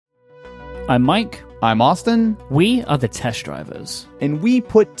I'm Mike. I'm Austin. We are the test drivers. And we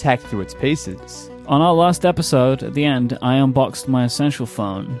put tech through its paces. On our last episode, at the end, I unboxed my Essential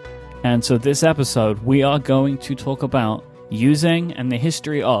phone. And so this episode, we are going to talk about using and the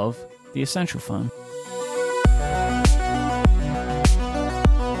history of the Essential phone.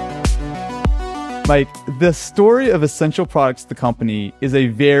 Mike, the story of Essential Products, the company, is a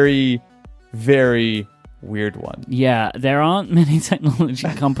very, very weird one. Yeah, there aren't many technology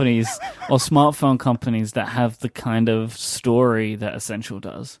companies or smartphone companies that have the kind of story that Essential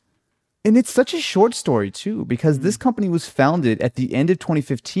does. And it's such a short story, too, because this company was founded at the end of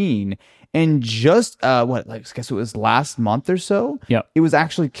 2015, and just, I guess it was last month or so, Yep. It was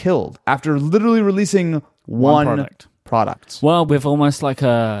actually killed after literally releasing one product. Well, with almost like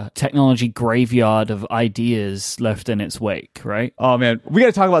a technology graveyard of ideas left in its wake, right? Oh, man, we got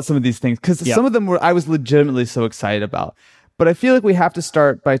to talk about some of these things, because some of them I was legitimately so excited about. But I feel like we have to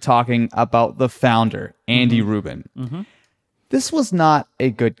start by talking about the founder, Andy Rubin. Mm-hmm. This was not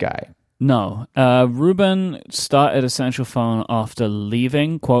a good guy. No. Rubin started Essential Phone after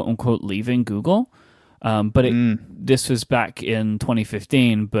leaving, quote-unquote, leaving Google. But this was back in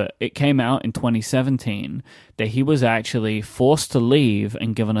 2015, but it came out in 2017 that he was actually forced to leave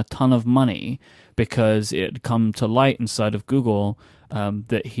and given a ton of money because it had come to light inside of Google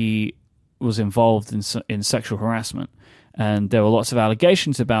that he was involved in sexual harassment. And there were lots of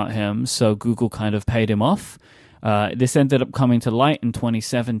allegations about him, so Google kind of paid him off. This ended up coming to light in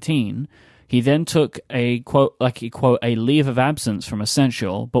 2017. He then took a quote, a leave of absence from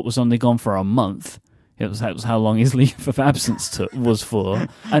Essential, but was only gone for a month. That was how long his leave of absence was for.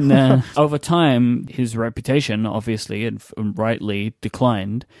 And then over time, his reputation obviously and rightly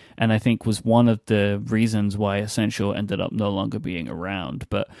declined, and I think was one of the reasons why Essential ended up no longer being around.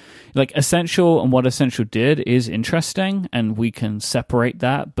 But like Essential and what Essential did is interesting, and we can separate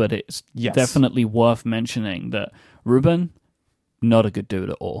that, but it's definitely worth mentioning that Rubin, not a good dude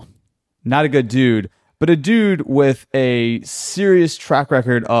at all. Not a good dude. But a dude with a serious track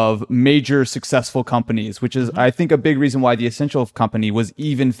record of major successful companies, which is, I think, a big reason why the Essential company was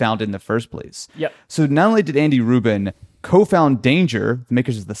even founded in the first place. Yep. So not only did Andy Rubin co-found Danger, the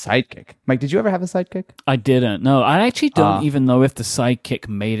makers of the Sidekick. Mike, did you ever have a Sidekick? I didn't. No, I actually don't even know if the Sidekick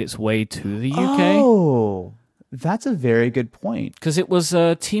made its way to the UK. Oh, that's a very good point. Because it was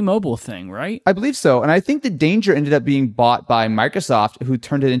a T-Mobile thing, right? I believe so. And I think the Danger ended up being bought by Microsoft, who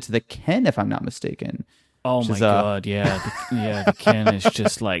turned it into the Ken, if I'm not mistaken. Oh my God, yeah. The Ken is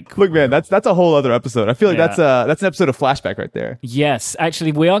just like... Look, man, that's a whole other episode. I feel like that's an episode of Flashback right there. Yes,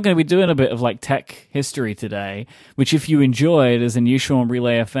 actually, we are going to be doing a bit of like tech history today, which if you enjoyed is a new show on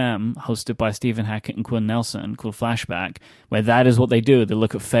Relay FM, hosted by Stephen Hackett and Quinn Nelson, called Flashback, where that is what they do. They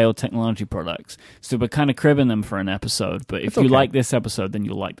look at failed technology products. So we're kind of cribbing them for an episode, but if you like this episode, then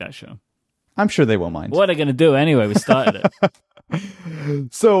you'll like that show. I'm sure they won't mind. What are they going to do anyway? We started it.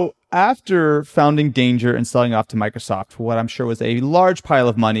 So after founding Danger and selling off to Microsoft for what I'm sure was a large pile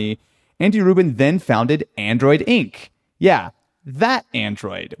of money, Andy Rubin then founded Android Inc. Yeah, that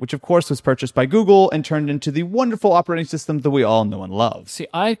Android, which of course was purchased by Google and turned into the wonderful operating system that we all know and love. See,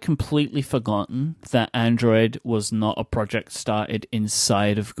 I'd completely forgotten that Android was not a project started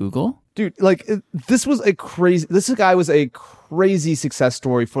inside of Google. Dude, like this guy was a crazy success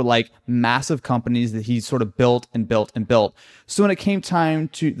story for like massive companies that he sort of built and built and built. So when it came time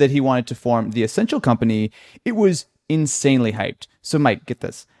that he wanted to form the Essential company, it was insanely hyped. So Mike, get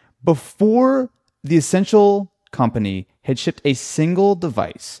this. Before the Essential company had shipped a single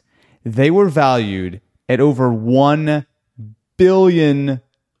device, they were valued at over $1 billion.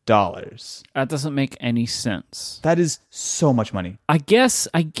 That doesn't make any sense. That is so much money. I guess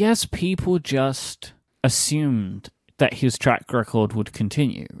people just assumed that his track record would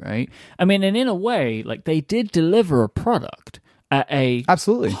continue, right? I mean, and in a way, like they did deliver a product at a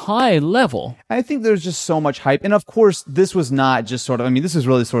high level. I think there's just so much hype. And of course, this was not just this is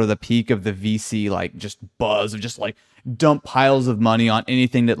really sort of the peak of the VC, like just buzz of just like dump piles of money on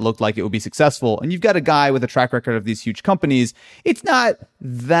anything that looked like it would be successful. And you've got a guy with a track record of these huge companies. It's not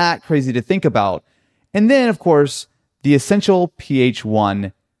that crazy to think about. And then, of course, the Essential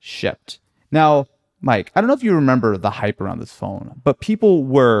PH1 shipped. Now, Mike, I don't know if you remember the hype around this phone, but people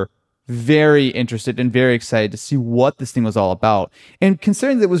were very interested and very excited to see what this thing was all about. And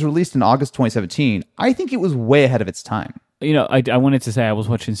considering that it was released in August 2017, I think it was way ahead of its time. You know, I wanted to say I was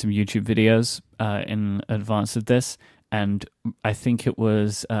watching some YouTube videos in advance of this, and I think it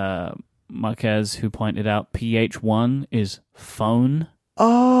was Marquez who pointed out PH1 is phone.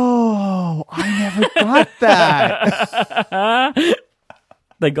 Oh, I never got that.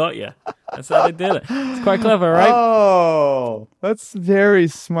 They got you. That's how they did it. It's quite clever, right? Oh, that's very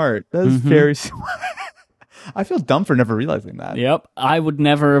smart. That's very smart. I feel dumb for never realizing that. Yep. I would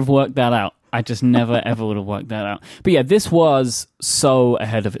never have worked that out. I just never, ever would have worked that out. But yeah, this was so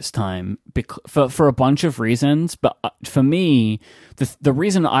ahead of its time for a bunch of reasons. But for me, the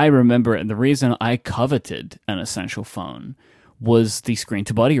reason I remember it and the reason I coveted an Essential phone was the screen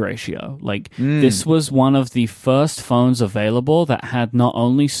to body ratio. Like, this was one of the first phones available that had not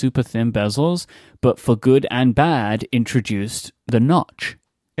only super thin bezels, but for good and bad, introduced the notch.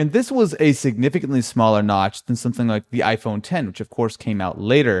 And this was a significantly smaller notch than something like the iPhone 10, which of course came out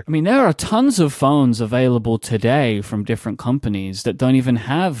later. I mean, there are tons of phones available today from different companies that don't even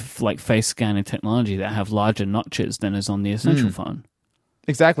have like face scanning technology that have larger notches than is on the Essential phone.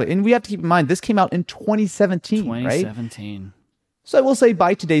 Exactly. And we have to keep in mind, this came out in 2017, right? 2017. So I will say,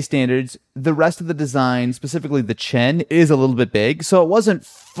 by today's standards, the rest of the design, specifically the Chen, is a little bit big. So it wasn't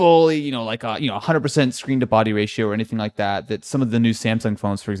fully, like a 100% screen to body ratio or anything like that some of the new Samsung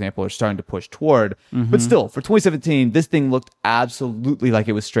phones, for example, are starting to push toward. But still, for 2017, this thing looked absolutely like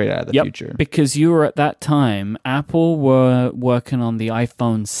it was straight out of the future. Because you were at that time, Apple were working on the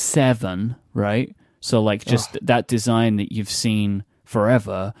iPhone 7, right? So like just that design that you've seen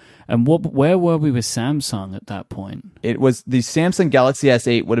forever. And where were we with Samsung at that point? It was the Samsung Galaxy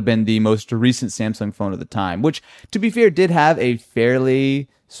S8 would have been the most recent Samsung phone at the time, which, to be fair, did have a fairly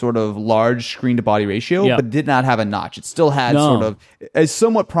sort of large screen to body ratio, but did not have a notch. It still had sort of a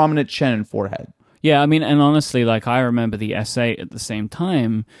somewhat prominent chin and forehead. Yeah, I mean, and honestly, like, I remember the S8 at the same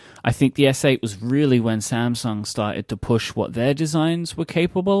time. I think the S8 was really when Samsung started to push what their designs were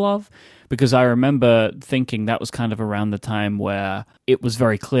capable of, because I remember thinking that was kind of around the time where it was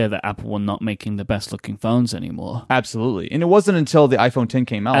very clear that Apple were not making the best looking phones anymore. Absolutely. And it wasn't until the iPhone 10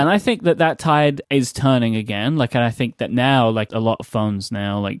 came out. And I think that tide is turning again. Like, and I think that now, like, a lot of phones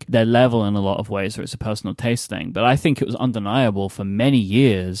now, like, they're level in a lot of ways, or it's a personal taste thing. But I think it was undeniable for many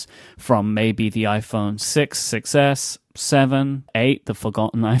years, from maybe the iPhone 6, 6S, 7, 8, the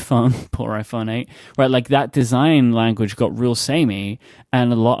forgotten iPhone, poor iPhone 8, right? Like, that design language got real samey,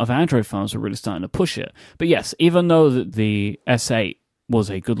 and a lot of Android phones were really starting to push it. But yes, even though the S8 was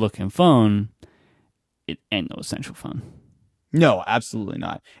a good-looking phone, it ain't no Essential phone. No, absolutely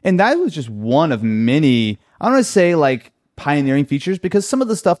not. And that was just one of many, I don't want to say like pioneering features, because some of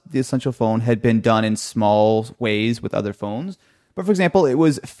the stuff the Essential phone had been done in small ways with other phones. But for example, it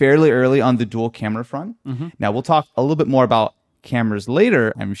was fairly early on the dual camera front. Now, we'll talk a little bit more about cameras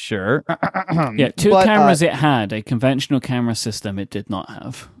later, I'm sure. Yeah, two cameras it had. A conventional camera system it did not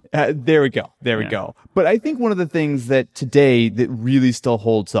have. There we go. There we go. But I think one of the things that today that really still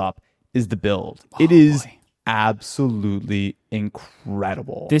holds up is the build. It is absolutely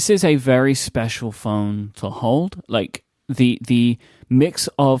incredible. This is a very special phone to hold. Like, the mix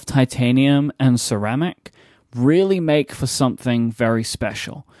of titanium and ceramic really make for something very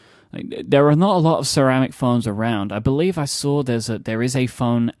special. Like, there are not a lot of ceramic phones around. I believe I saw there is a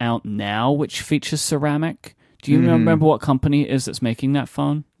phone out now which features ceramic. Do you remember what company it is that's making that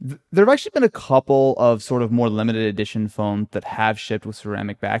phone? There have actually been a couple of sort of more limited edition phones that have shipped with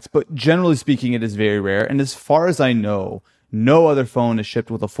ceramic backs, but generally speaking, it is very rare. And as far as I know, no other phone is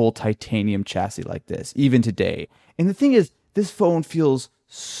shipped with a full titanium chassis like this, even today. And the thing is, this phone feels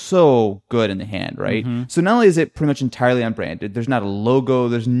so good in the hand, right? So not only is it pretty much entirely unbranded, there's not a logo,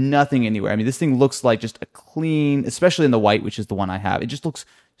 there's nothing anywhere. I mean, this thing looks like just a clean, especially in the white, which is the one I have. It just looks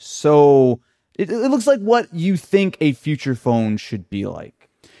so... It looks like what you think a future phone should be like.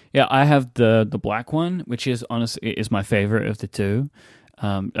 Yeah, I have the black one, which is honestly is my favorite of the two.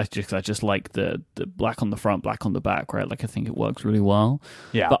 I just like the black on the front, black on the back, right? Like, I think it works really well.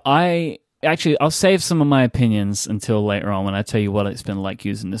 Yeah. But I'll save some of my opinions until later on when I tell you what it's been like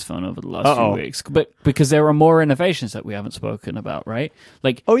using this phone over the last few weeks. But because there are more innovations that we haven't spoken about, right?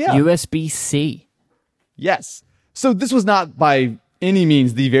 Like USB-C. Yes. So this was not by any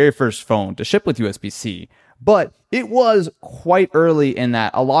means the very first phone to ship with USB-C, but it was quite early in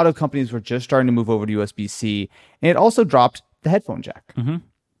that a lot of companies were just starting to move over to USB-C, and it also dropped the headphone jack.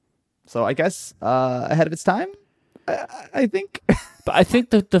 So I guess ahead of its time, I think. But I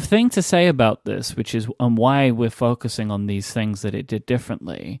think the thing to say about this, which is why we're focusing on these things that it did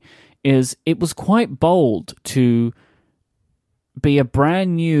differently, is it was quite bold to be a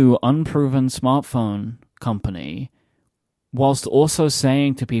brand new, unproven smartphone company, whilst also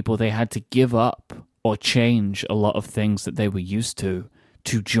saying to people they had to give up or change a lot of things that they were used to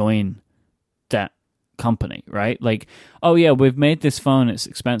join that company, right? Like, oh yeah, we've made this phone, it's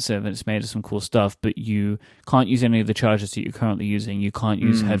expensive and it's made of some cool stuff, but you can't use any of the chargers that you're currently using. You can't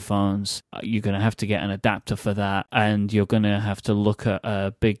use headphones. You're going to have to get an adapter for that, and you're going to have to look at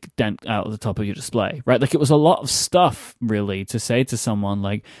a big dent out of the top of your display, right? Like, it was a lot of stuff, really, to say to someone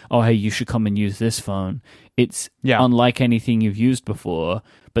like, oh, hey, you should come and use this phone. It's unlike anything you've used before,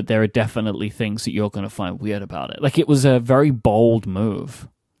 but there are definitely things that you're going to find weird about it. Like, it was a very bold move.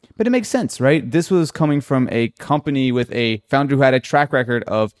 But it makes sense, right? This was coming from a company with a founder who had a track record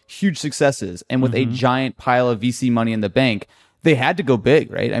of huge successes and with a giant pile of VC money in the bank. They had to go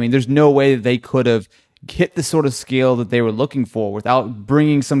big, right? I mean, there's no way that they could have hit the sort of scale that they were looking for without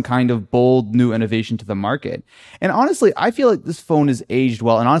bringing some kind of bold new innovation to the market. And honestly, I feel like this phone is aged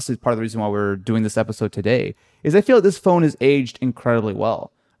well. And honestly, part of the reason why we're doing this episode today is I feel like this phone is aged incredibly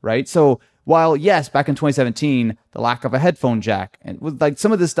well, right? So while, yes, back in 2017, the lack of a headphone jack and with like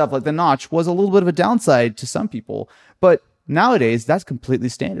some of this stuff, like the notch, was a little bit of a downside to some people. But nowadays, that's completely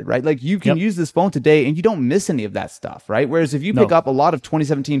standard, right? Like, you can use this phone today and you don't miss any of that stuff, right? Whereas if you pick up a lot of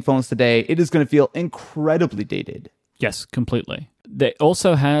 2017 phones today, it is going to feel incredibly dated. Yes, completely. It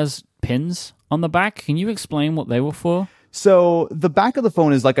also has pins on the back. Can you explain what they were for? So the back of the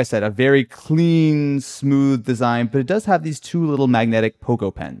phone is, like I said, a very clean, smooth design, but it does have these two little magnetic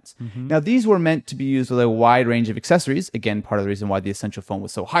pogo pens. Now, these were meant to be used with a wide range of accessories. Again, part of the reason why the Essential phone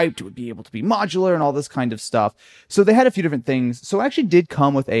was so hyped. It would be able to be modular and all this kind of stuff. So they had a few different things. So it actually did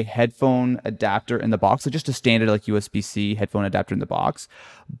come with a headphone adapter in the box, so just a standard like USB-C headphone adapter in the box.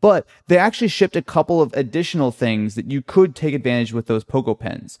 But they actually shipped a couple of additional things that you could take advantage with those pogo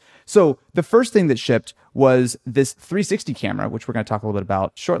pens. So the first thing that shipped was this 360 camera, which we're going to talk a little bit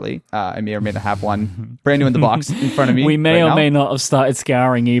about shortly. I may or may not have one brand new in the box in front of me. We may or may not have started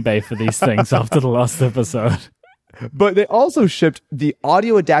scouring eBay for these things after the last episode. But they also shipped the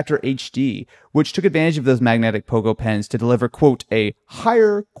Audio Adapter HD, which took advantage of those magnetic pogo pens to deliver, quote, a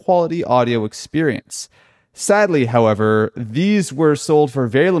higher quality audio experience. Sadly, however, these were sold for a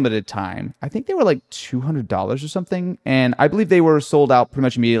very limited time. I think they were like $200 or something. And I believe they were sold out pretty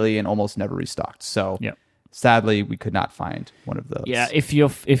much immediately and almost never restocked. So sadly, we could not find one of those. Yeah,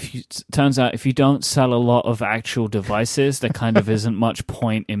 turns out if you don't sell a lot of actual devices, there kind of isn't much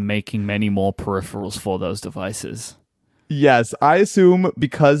point in making many more peripherals for those devices. Yes, I assume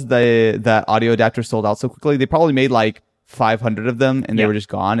because that audio adapter sold out so quickly, they probably made like 500 of them and they were just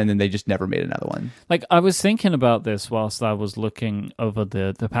gone, and then they just never made another one. Like, I was thinking about this whilst I was looking over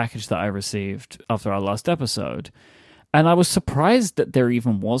the package that I received after our last episode, and I was surprised that there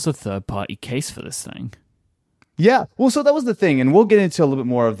even was a third-party case for this thing. Yeah, well, so that was the thing, and we'll get into a little bit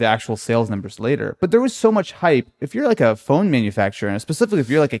more of the actual sales numbers later, but there was so much hype. If you're like a phone manufacturer, and specifically if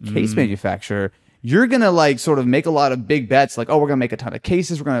you're like a case manufacturer, you're going to like sort of make a lot of big bets, like, oh, we're going to make a ton of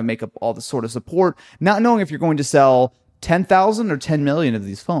cases, we're going to make up all this sort of support, not knowing if you're going to sell 10,000 or 10 million of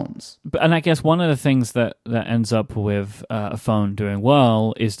these phones. And I guess one of the things that ends up with a phone doing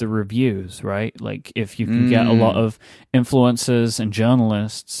well is the reviews, right? Like, if you can get a lot of influencers and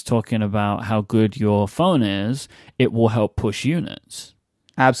journalists talking about how good your phone is, it will help push units.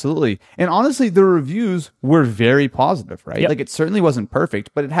 Absolutely. And honestly, the reviews were very positive, right? Yep. Like, it certainly wasn't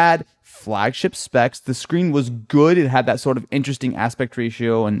perfect, but it had flagship specs. The screen was good. It had that sort of interesting aspect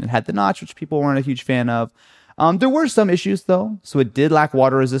ratio, and it had the notch, which people weren't a huge fan of. There were some issues, though. So it did lack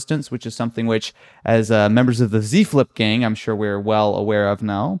water resistance, which is something which, as members of the Z Flip gang, I'm sure we're well aware of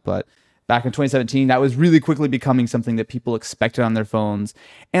now. But back in 2017, that was really quickly becoming something that people expected on their phones.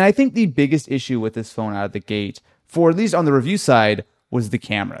 And I think the biggest issue with this phone out of the gate, for at least on the review side, was the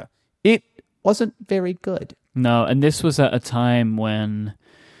camera. It wasn't very good. No, and this was at a time when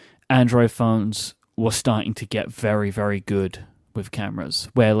Android phones were starting to get very, very good with cameras,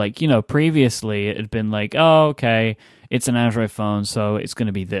 where, like, you know, previously it had been like, oh, okay, it's an Android phone, so it's going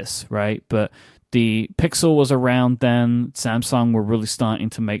to be this, right? But the Pixel was around then, Samsung were really starting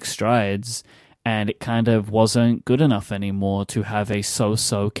to make strides, and it kind of wasn't good enough anymore to have a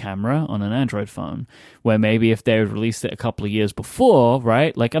so-so camera on an Android phone, where maybe if they had released it a couple of years before,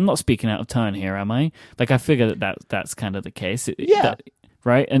 right? Like, I'm not speaking out of turn here, am I? Like, I figure that's kind of the case.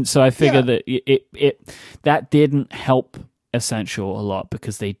 Right? And so I figure that that didn't help Essential a lot,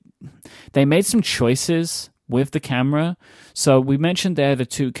 because they made some choices with the camera. So we mentioned there the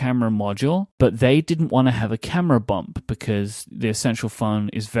 2-camera module, but they didn't want to have a camera bump because the Essential phone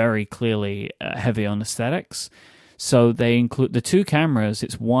is very clearly heavy on aesthetics. So they include the two cameras.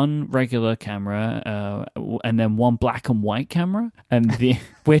 It's one regular camera and then one black and white camera, and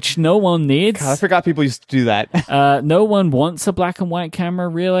which no one needs. God, I forgot people used to do that. No one wants a black and white camera,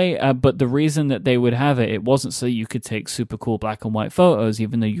 really. But the reason that they would have it wasn't so you could take super cool black and white photos,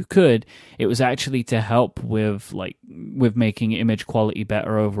 even though you could. It was actually to help with making image quality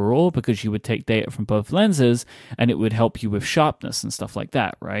better overall, because you would take data from both lenses, and it would help you with sharpness and stuff like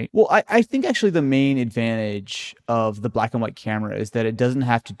that, right? Well, I think actually the main advantage of the black and white camera is that it doesn't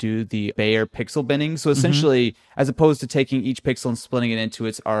have to do the Bayer pixel binning. So essentially, as opposed to taking each pixel and splitting it into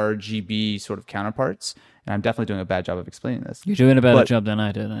its RGB sort of counterparts, and I'm definitely doing a bad job of explaining this. You're doing a better job than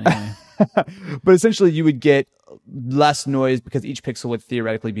I did, anyway. But essentially, you would get less noise because each pixel would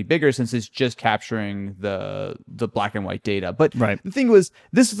theoretically be bigger, since it's just capturing the black and white data. But the thing was,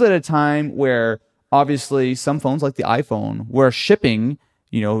 this was at a time where obviously some phones like the iPhone were shipping,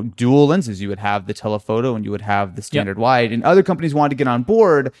 dual lenses. You would have the telephoto and you would have the standard wide, and other companies wanted to get on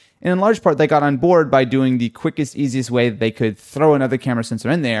board. And in large part, they got on board by doing the quickest, easiest way that they could throw another camera sensor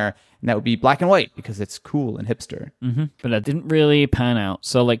in there. And that would be black and white, because it's cool and hipster. But that didn't really pan out.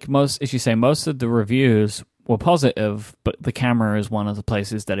 So most of the reviews were positive, but the camera is one of the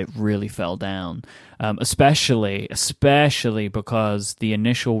places that it really fell down. Especially because the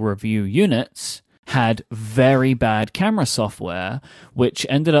initial review units had very bad camera software, which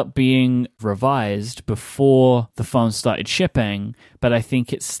ended up being revised before the phone started shipping. But I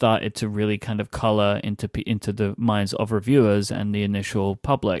think it started to really kind of color into the minds of reviewers and the initial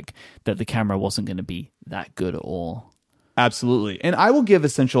public that the camera wasn't going to be that good at all. Absolutely. And I will give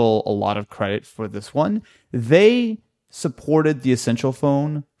Essential a lot of credit for this one. They supported the Essential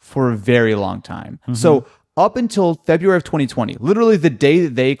phone for a very long time. So up until February of 2020, literally the day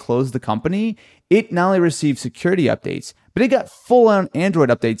that they closed the company, it not only received security updates, but it got full-on Android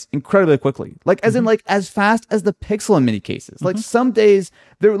updates incredibly quickly. As fast as the Pixel in many cases. Some days,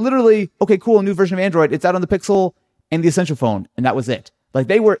 they're literally, okay, cool, a new version of Android. It's out on the Pixel and the Essential phone, and that was it.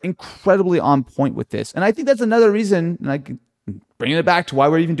 They were incredibly on point with this. And I think that's another reason, and bringing it back to why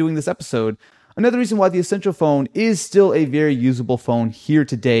we're even doing this episode, another reason why the Essential phone is still a very usable phone here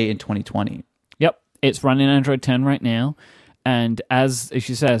today in 2020. Yep, it's running Android 10 right now. And as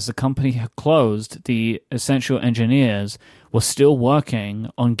she says, the company had closed, the Essential engineers were still working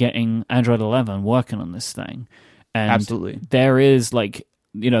on getting Android 11 working on this thing. And absolutely, there is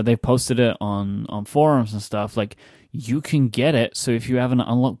they posted it on forums and stuff. You can get it. So if you have an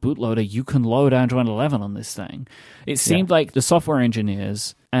unlocked bootloader, you can load Android 11 on this thing. It seemed like the software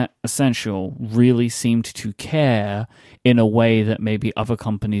engineers at Essential really seemed to care in a way that maybe other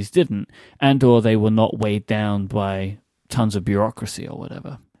companies didn't, or they were not weighed down by tons of bureaucracy or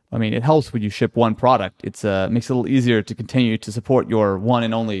whatever. I mean, it helps when you ship one product. It makes it a little easier to continue to support your one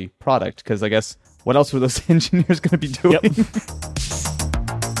and only product, because I guess what else were those engineers going to be doing? Yep.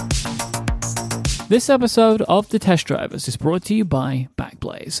 This episode of The Test Drivers is brought to you by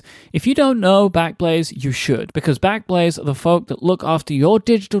Backblaze. If you don't know Backblaze, you should, because Backblaze are the folk that look after your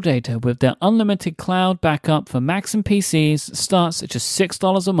digital data with their unlimited cloud backup for Macs and PCs that starts at just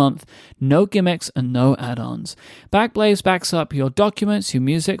 $6 a month, no gimmicks and no add-ons. Backblaze backs up your documents, your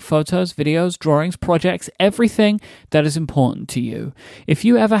music, photos, videos, drawings, projects, everything that is important to you. If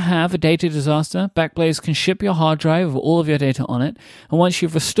you ever have a data disaster, Backblaze can ship your hard drive with all of your data on it, and once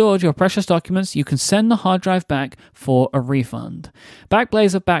you've restored your precious documents, you can send the hard drive back for a refund.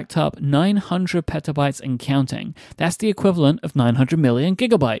 Backblaze have backed up 900 petabytes and counting. That's the equivalent of 900 million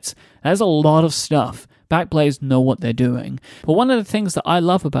gigabytes. That's a lot of stuff. Backblaze know what they're doing. But one of the things that I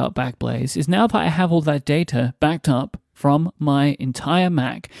love about Backblaze is now that I have all that data backed up from my entire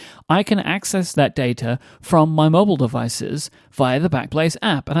Mac, I can access that data from my mobile devices via the Backblaze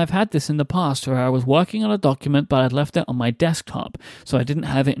app. And I've had this in the past where I was working on a document, but I'd left it on my desktop, so I didn't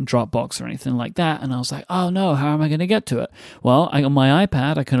have it in Dropbox or anything like that. And I was like, oh no, how am I going to get to it? Well, on my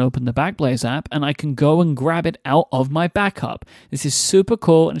iPad, I can open the Backblaze app and I can go and grab it out of my backup. This is super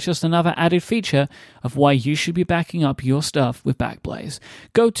cool, and it's just another added feature of why you should be backing up your stuff with Backblaze.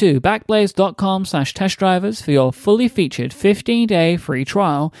 Go to backblaze.com/testdrivers for your fully featured 15-day free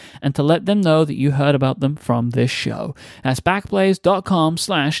trial, and to let them know that you heard about them from this show. That's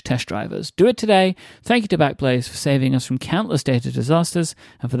backblaze.com/testdrivers. Do it today. Thank you to Backblaze for saving us from countless data disasters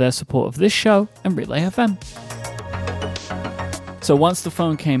and for their support of this show and Relay FM. So once the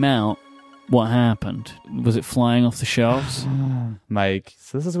phone came out, what happened? Was it flying off the shelves? Mike,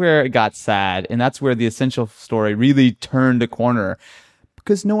 so this is where it got sad, and that's where the Essential story really turned a corner,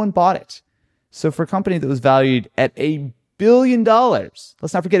 because no one bought it. So for a company that was valued at $1 billion,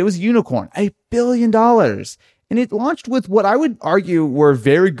 let's not forget it was a unicorn, $1 billion. And it launched with what I would argue were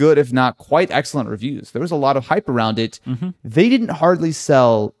very good, if not quite excellent reviews. There was a lot of hype around it. They didn't hardly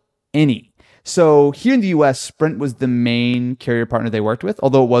sell any. So here in the US, Sprint was the main carrier partner they worked with,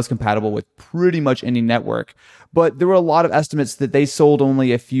 although it was compatible with pretty much any network. But there were a lot of estimates that they sold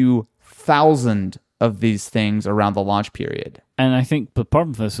only a few thousand of these things around the launch period. And I think the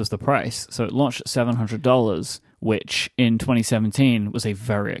problem for this was the price. So it launched at $700, which in 2017 was a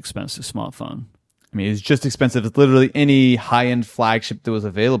very expensive smartphone. I mean, it was just expensive as literally any high-end flagship that was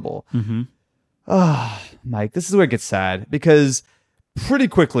available. Mike, this is where it gets sad, because pretty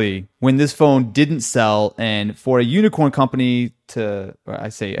quickly, when this phone didn't sell, and for a unicorn company to, I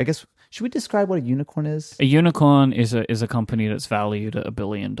guess, should we describe what a unicorn is? A unicorn is a company that's valued at $1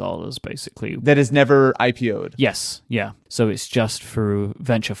 billion, basically. That is never IPO'd. Yes, yeah. So it's just through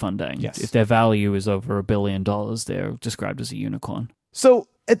venture funding. Yes. If their value is over $1 billion, they're described as a unicorn. So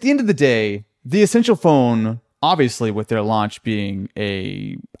at the end of the day, the Essential Phone, obviously with their launch being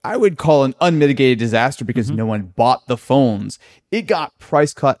I would call an unmitigated disaster because no one bought the phones, it got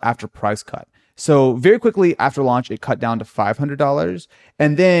price cut after price cut. So very quickly after launch, it cut down to $500.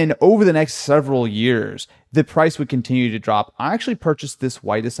 And then over the next several years, the price would continue to drop. I actually purchased this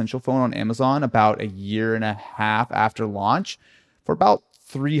white Essential Phone on Amazon about a year and a half after launch for about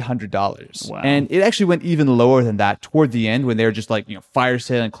 $300. Wow. And it actually went even lower than that toward the end when they were just like, fire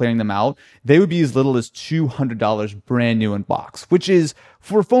sale and clearing them out. They would be as little as $200 brand new in box, which is,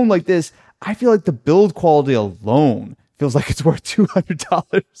 for a phone like this, I feel like the build quality alone feels like it's worth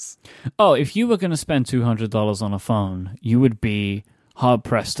 $200. Oh, if you were going to spend $200 on a phone, you would be hard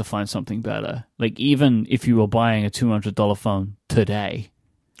pressed to find something better. Like, even if you were buying a $200 phone today.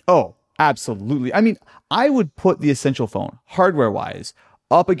 Oh, absolutely. I mean, I would put the Essential Phone, hardware-wise,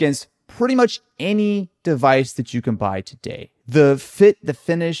 up against pretty much any device that you can buy today. The fit, the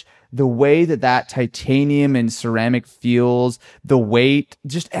finish, the way that titanium and ceramic feels, the weight,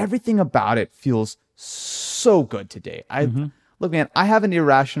 just everything about it feels so good today. Look, man, I have an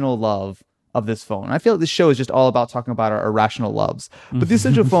irrational love of this phone. I feel like this show is just all about talking about our irrational loves. But the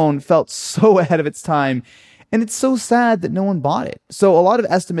Essential Phone felt so ahead of its time. And it's so sad that no one bought it. So a lot of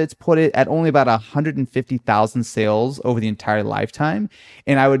estimates put it at only about 150,000 sales over the entire lifetime.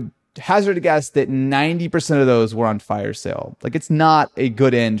 And I would hazard a guess that 90% of those were on fire sale. Like, it's not a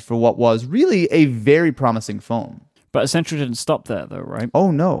good end for what was really a very promising phone. But Essential didn't stop there, though, right?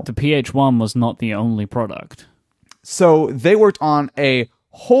 Oh, no. The PH1 was not the only product. So they worked on a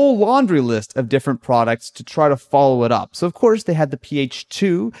whole laundry list of different products to try to follow it up. So, of course, they had the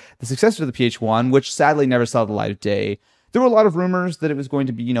PH2, the successor to the PH1, which sadly never saw the light of day. There were a lot of rumors that it was going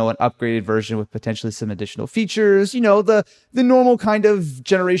to be, an upgraded version with potentially some additional features, the normal kind of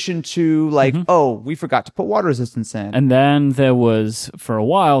generation 2, like, oh, we forgot to put water resistance in. And then there was, for a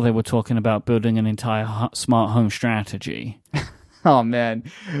while, they were talking about building an entire smart home strategy. Oh, man.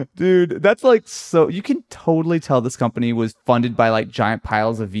 Dude, that's like, so you can totally tell this company was funded by like giant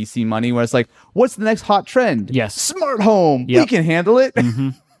piles of VC money where it's like, what's the next hot trend? Yes. Smart home. Yep. We can handle it.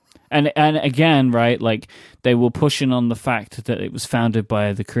 And again, right, like they were pushing on the fact that it was founded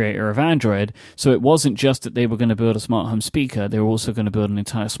by the creator of Android. So it wasn't just that they were going to build a smart home speaker. They were also going to build an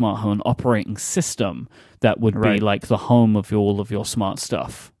entire smart home operating system that would be like the home of all of your smart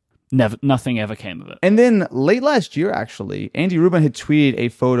stuff. Nothing ever came of it. And then late last year, actually, Andy Rubin had tweeted a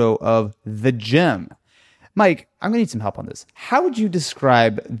photo of the Gem. Mike, I'm going to need some help on this. How would you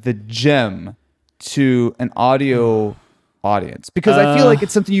describe the Gem to an audio audience? Because I feel like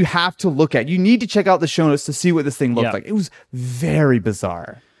it's something you have to look at. You need to check out the show notes to see what this thing looked like. It was very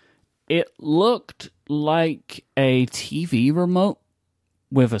bizarre. It looked like a TV remote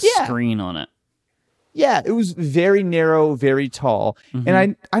with a screen on it. Yeah, it was very narrow, very tall.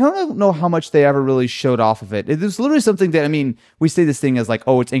 And I don't know how much they ever really showed off of it. It was literally something that, I mean, we say this thing as like,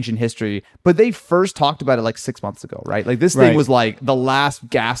 oh, it's ancient history, but they first talked about it like 6 months ago, right? Like this thing was like the last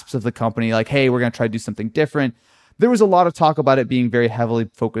gasps of the company, like, hey, we're going to try to do something different. There was a lot of talk about it being very heavily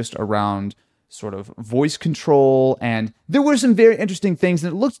focused around sort of voice control, and there were some very interesting things,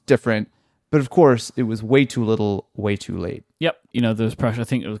 and it looked different. But of course, it was way too little, way too late. Yep. There was pressure. I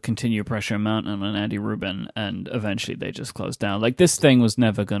think it was continued pressure mountain on Andy Rubin, and eventually they just closed down. Like, this thing was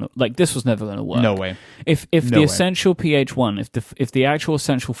never going to, this was never going to work. No way. If the Essential PH1, if the actual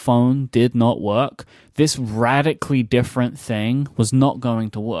Essential phone did not work, this radically different thing was not going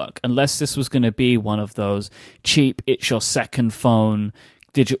to work. Unless this was going to be one of those cheap, it's your second phone,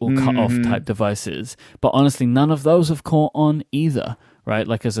 digital cut-off type devices. But honestly, none of those have caught on either. Right,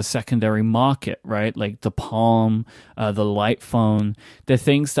 like as a secondary market, right? Like the Palm, the Light phone. They're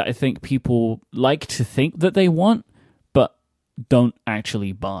things that I think people like to think that they want, but don't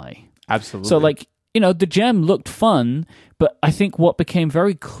actually buy. Absolutely. So, like, the Gem looked fun, but I think what became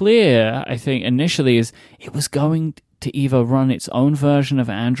very clear, I think initially, is it was going to either run its own version of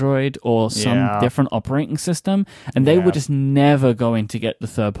Android or some different operating system, and they were just never going to get the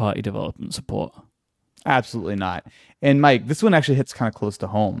third-party development support. Absolutely not. And Mike, this one actually hits kind of close to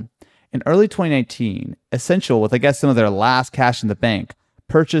home. In early 2019, Essential, with I guess some of their last cash in the bank,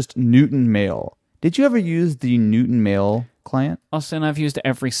 purchased Newton Mail. Did you ever use the Newton Mail client? Austin, I've used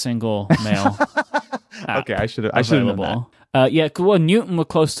every single mail. Okay, I should have known that. Well, Newton were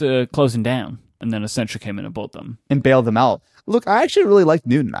close to closing down, and then Essential came in and bought them. And bailed them out. Look, I actually really liked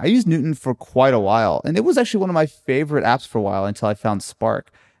Newton. I used Newton for quite a while, and it was actually one of my favorite apps for a while until I found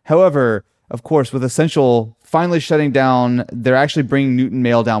Spark. However, of course, with Essential finally shutting down, they're actually bringing Newton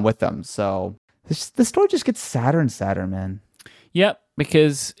Mail down with them. So the story just gets sadder and sadder, man. Yep,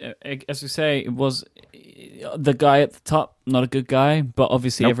 because, as we say, it was the guy at the top, not a good guy, but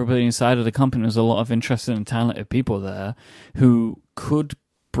obviously everybody inside of the company, was a lot of interested and talented people there who could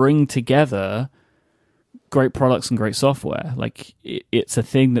bring together great products and great software. Like, it's a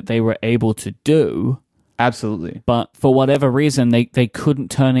thing that they were able to do. Absolutely. But for whatever reason, they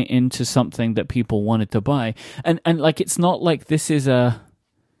couldn't turn it into something that people wanted to buy. And like, it's not like this is a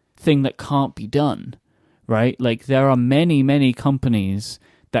thing that can't be done, right? Like, there are many, many companies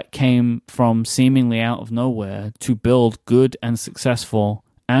that came from seemingly out of nowhere to build good and successful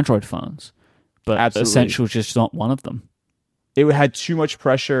Android phones. But Essential is just not one of them. It had too much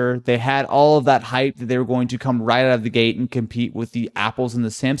pressure. They had all of that hype that they were going to come right out of the gate and compete with the Apples and the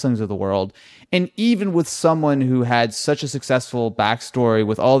Samsungs of the world. And even with someone who had such a successful backstory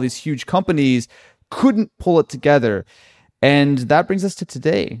with all these huge companies, couldn't pull it together. And that brings us to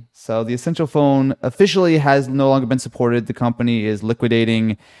today. So the Essential phone officially has no longer been supported. The company is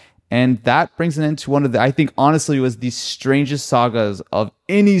liquidating. And that brings an end to one of the, I think, honestly, was the strangest sagas of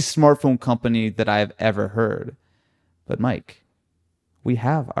any smartphone company that I've ever heard. But Mike, we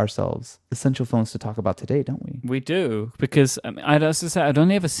have ourselves Essential phones to talk about today, don't we? We do, because I'd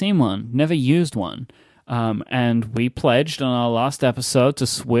only ever seen one, never used one. And we pledged on our last episode to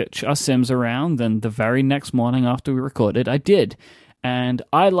switch our SIMs around, and the very next morning after we recorded, I did. And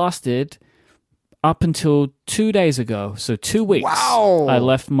I lasted up until 2 days ago, so 2 weeks. Wow! I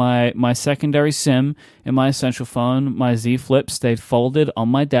left my secondary SIM in my Essential phone. My Z Flip stayed folded on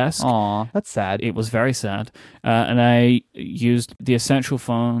my desk. Aw, that's sad. It was very sad. And I used the Essential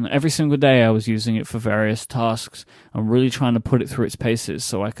phone every single day. I was using it for various tasks. I'm really trying to put it through its paces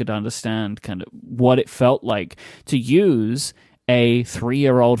so I could understand kind of what it felt like to use a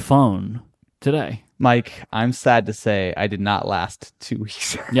 3-year-old phone today. Mike, I'm sad to say I did not last 2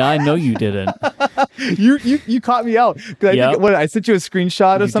 weeks. Yeah, I know you didn't. You caught me out. I sent you a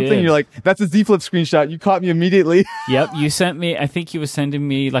screenshot of something. Did. You're like, that's a Z Flip screenshot. You caught me immediately. Yep, you sent me, I think you were sending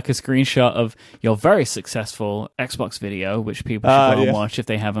me like a screenshot of your very successful Xbox video, which people should go and watch if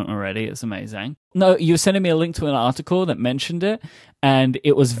they haven't already. It's amazing. No, you were sending me a link to an article that mentioned it, and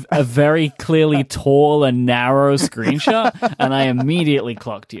it was a very clearly tall and narrow screenshot, and I immediately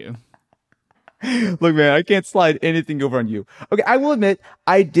clocked you. Look, man, I can't slide anything over on you. Okay, I will admit,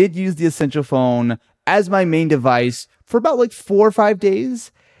 I did use the Essential phone as my main device for about like 4 or 5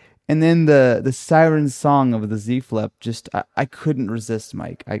 days. And then the siren song of the Z Flip, just, I couldn't resist,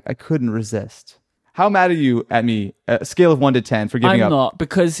 Mike. I couldn't resist. How mad are you at me? A scale of 1 to 10 for giving up? I'm not,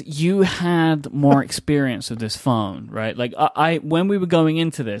 because you had more experience with this phone, right? Like, I when we were going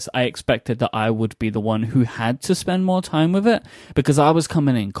into this, I expected that I would be the one who had to spend more time with it, because I was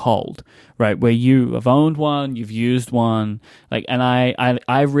coming in cold, right? Where you have owned one, you've used one, like, and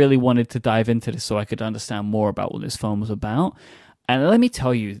I really wanted to dive into this so I could understand more about what this phone was about. And let me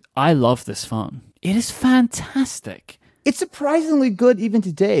tell you, I love this phone. It is fantastic. It's surprisingly good even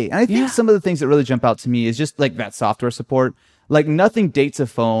today. And I think some of the things that really jump out to me is just like that software support. Like, nothing dates a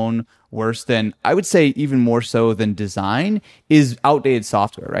phone worse than, I would say even more so than design, is outdated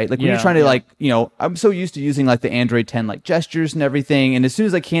software, right? Like when you're trying to like, I'm so used to using like the Android 10 like gestures and everything. And as soon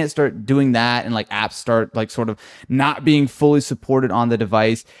as I can't start doing that and like apps start like sort of not being fully supported on the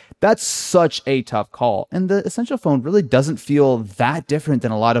device, that's such a tough call. And the Essential phone really doesn't feel that different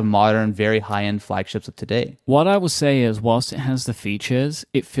than a lot of modern, very high-end flagships of today. What I will say is, whilst it has the features,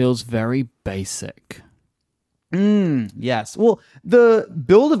 it feels very basic. Yes. Well, the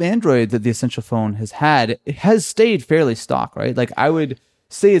build of Android that the Essential phone has had, it has stayed fairly stock, right? Like, I would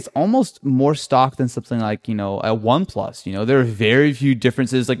say it's almost more stock than something like, a OnePlus. There are very few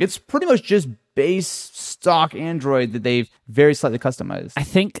differences. Like, it's pretty much just base stock Android that they've very slightly customized. I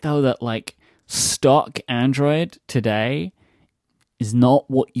think, though, that like stock Android today is not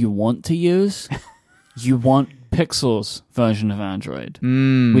what you want to use. You want Pixel's version of Android,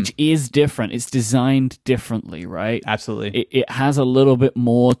 which is different. It's designed differently, right? Absolutely. It has a little bit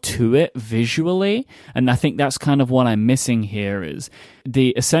more to it visually, and I think that's kind of what I'm missing here is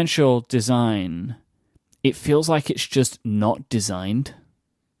the Essential design. It feels like it's just not designed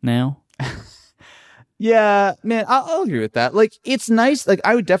now. Yeah, man, I'll agree with that. Like, it's nice. Like,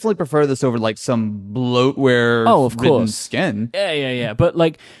 I would definitely prefer this over like some bloatware. Of course. Skin. Yeah. But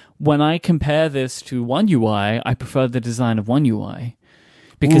like, when I compare this to One UI, I prefer the design of One UI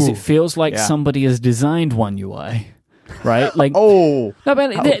because it feels like somebody has designed One UI, right? Like, no,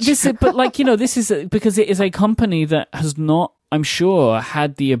 but this is because it is a company that has not, I'm sure,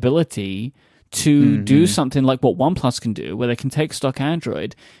 had the ability to do something like what OnePlus can do, where they can take stock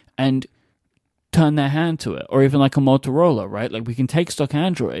Android and turn their hand to it, or even like a Motorola, right? Like we can take stock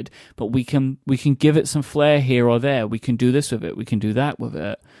Android, but we can give it some flair here or there. We can do this with it. We can do that with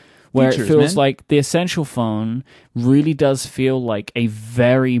it. Where Features, it feels man. like the Essential phone really does feel like a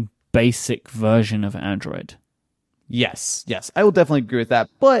very basic version of Android. Yes, I will definitely agree with that.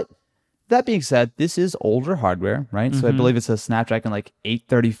 But that being said, this is older hardware, right? So I believe it's a Snapdragon like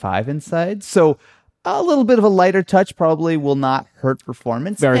 835 inside. So a little bit of a lighter touch probably will not hurt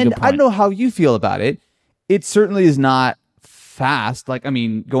performance. Very and good point. I don't know how you feel about it. It certainly is not fast. Like, I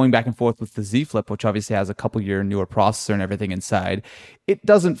mean, going back and forth with the Z Flip, which obviously has a couple year newer processor and everything inside, it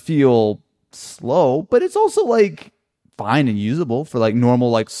doesn't feel slow, but it's also like fine and usable for like normal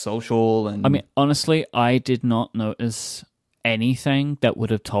like social and I mean, honestly, I did not notice anything that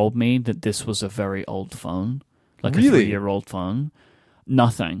would have told me that this was a very old phone, like a 3-year-old phone.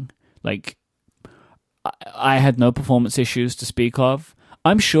 Nothing. Like, I had no performance issues to speak of.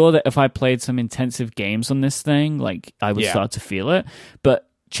 I'm sure that if I played some intensive games on this thing, like I would start to feel it. But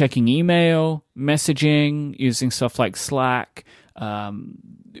checking email, messaging, using stuff like Slack,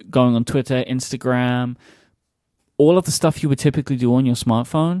 going on Twitter, Instagram, all of the stuff you would typically do on your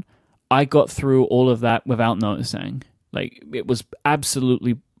smartphone, I got through all of that without noticing. Like, it was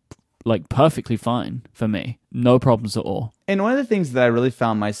absolutely, like, perfectly fine for me. No problems at all. And one of the things that I really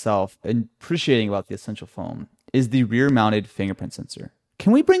found myself appreciating about the Essential phone is the rear-mounted fingerprint sensor.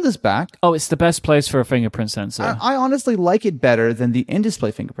 Can we bring this back? Oh, it's the best place for a fingerprint sensor. I honestly like it better than the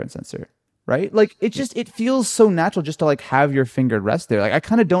in-display fingerprint sensor, right? Like, it feels so natural just to like have your finger rest there. Like, I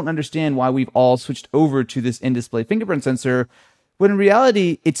kind of don't understand why we've all switched over to this in-display fingerprint sensor when in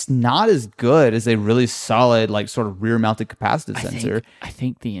reality, it's not as good as a really solid, like, sort of rear-mounted capacitive sensor. I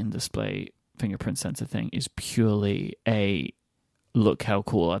think the in-display fingerprint sensor thing is purely a look how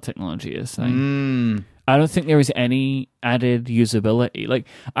cool our technology is thing. I don't think there is any added usability. Like,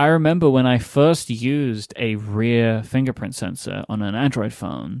 I remember when I first used a rear fingerprint sensor on an Android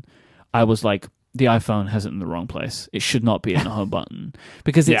phone, I was like, the iPhone has it in the wrong place. It should not be in the home button.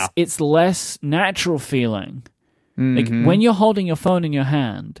 Because it's less natural feeling. Like, when you're holding your phone in your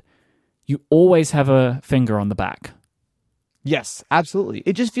hand, you always have a finger on the back. Yes, absolutely.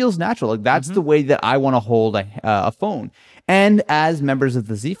 It just feels natural. Like, that's the way that I want to hold a phone. And as members of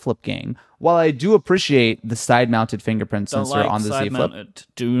the Z Flip gang, while I do appreciate the side-mounted fingerprint sensor on the Z Flip,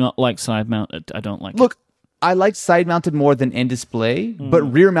 do not like side-mounted. I don't like look, I like side-mounted more than in-display, but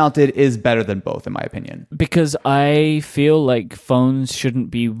rear-mounted is better than both, in my opinion. Because I feel like phones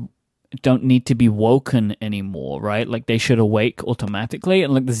don't need to be woken anymore, right? Like, they should awake automatically.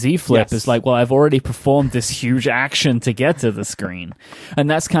 And like the Z Flip is like, well, I've already performed this huge action to get to the screen. And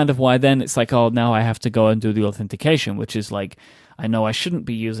that's kind of why then it's like, oh, now I have to go and do the authentication, which is like, I know I shouldn't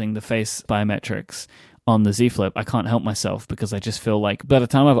be using the face biometrics on the Z Flip. I can't help myself because I just feel like by the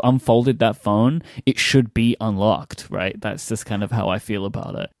time I've unfolded that phone, it should be unlocked, right? That's just kind of how I feel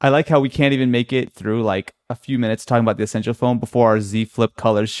about it. I like how we can't even make it through like a few minutes talking about the Essential phone before our Z Flip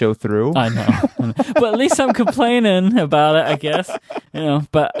colors show through. I know. But at least I'm complaining about it, I guess.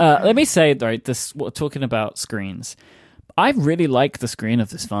 But let me say, right, we're talking about screens. I really like the screen of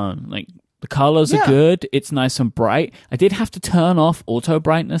this phone. Like, the colors are good. It's nice and bright. I did have to turn off auto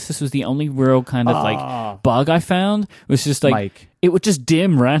brightness. This was the only real kind of like bug I found. It was just like, Mike. It would just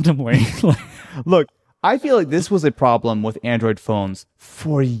dim randomly. Look, I feel like this was a problem with Android phones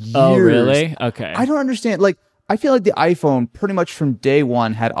for years. Oh, really? Okay. I don't understand. Like, I feel like the iPhone pretty much from day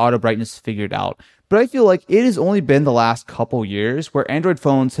one had auto brightness figured out. But I feel like it has only been the last couple years where Android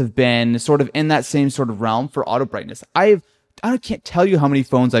phones have been sort of in that same sort of realm for auto brightness. I can't tell you how many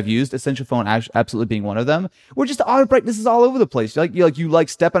phones I've used, Essential phone absolutely being one of them, where just the auto brightness is all over the place. You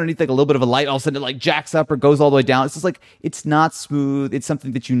step underneath like a little bit of a light, all of a sudden it like jacks up or goes all the way down. It's just like, it's not smooth. It's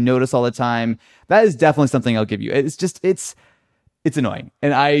something that you notice all the time. That is definitely something I'll give you. It's just, it's annoying.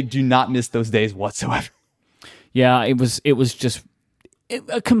 And I do not miss those days whatsoever. Yeah, it was just,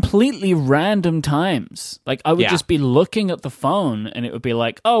 At completely random times. Like, I would just be looking at the phone and it would be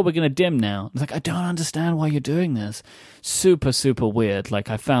like, oh, we're going to dim now. It's like, I don't understand why you're doing this. Super, super weird. Like,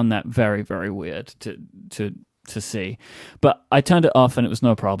 I found that very, very weird to see. But I turned it off and it was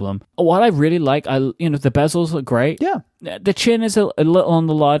no problem. What I really like, the bezels are great. Yeah. The chin is a little on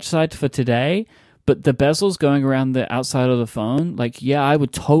the large side for today. But the bezels going around the outside of the phone, like, yeah, I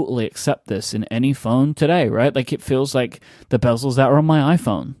would totally accept this in any phone today, right? Like, it feels like the bezels that are on my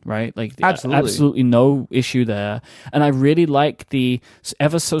iPhone, right? Like, absolutely no issue there. And I really like the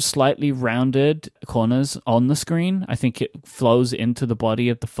ever so slightly rounded corners on the screen. I think it flows into the body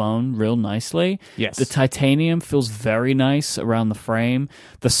of the phone real nicely. Yes. The titanium feels very nice around the frame.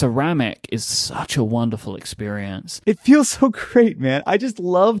 The ceramic is such a wonderful experience. It feels so great, man. I just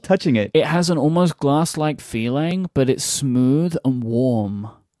love touching it. It has an almost glass-like feeling, but it's smooth and warm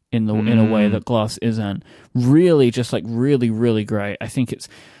in a way that glass isn't. Really, just like really, really great. I think it's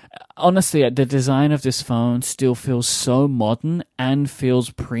honestly the design of this phone still feels so modern and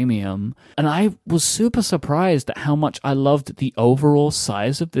feels premium. And I was super surprised at how much I loved the overall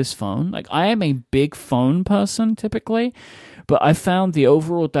size of this phone. Like, I am a big phone person typically, but I found the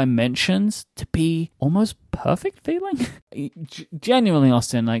overall dimensions to be almost perfect feeling. Genuinely,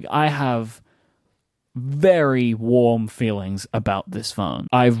 Austin, like, I have very warm feelings about this phone.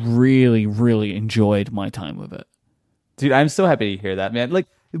 I've really, really enjoyed my time with it. Dude, I'm so happy to hear that, man. Like,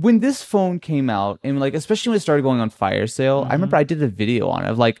 when this phone came out, and like, especially when it started going on fire sale, I remember I did a video on it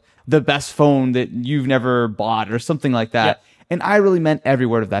of like the best phone that you've never bought or something like that. Yep. And I really meant every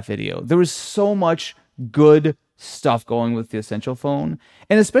word of that video. There was so much good stuff going with the Essential phone.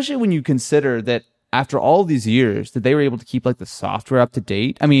 And especially when you consider that after all these years that they were able to keep like the software up to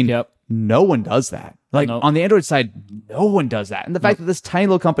date. I mean, no one does that. Like on the Android side, no one does that. And the fact that this tiny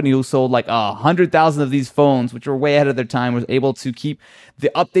little company who sold like 100,000 of these phones, which were way ahead of their time, was able to keep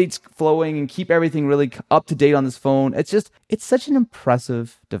the updates flowing and keep everything really up to date on this phone. It's such an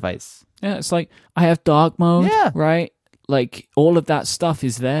impressive device. Yeah, it's like I have dark mode, right? Like all of that stuff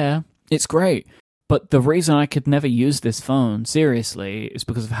is there. It's great. But the reason I could never use this phone, seriously, is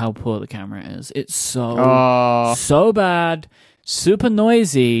because of how poor the camera is. It's so bad, super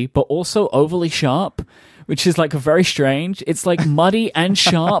noisy, but also overly sharp, which is like very strange. It's like muddy and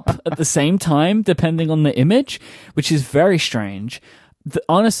sharp at the same time, depending on the image, which is very strange.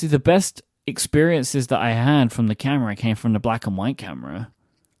 Honestly, the best experiences that I had from the camera came from the black and white camera.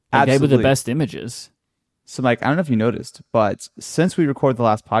 They were the best images. So, Mike, I don't know if you noticed, but since we recorded the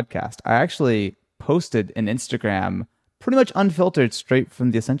last podcast, I actually posted an Instagram pretty much unfiltered straight from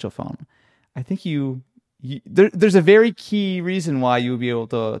the Essential phone. I think there's a very key reason why you would be able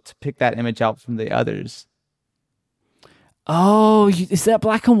to pick that image out from the others. Oh, is that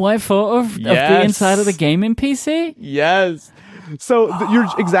black and white photo of the inside of the gaming PC? Yes. So you're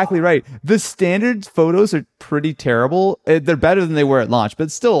exactly right. The standard photos are pretty terrible. They're better than they were at launch, but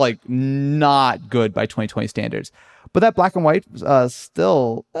still like not good by 2020 standards. But that black and white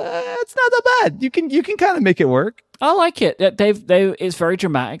still, it's not that bad. You can kind of make it work. I like it. It's very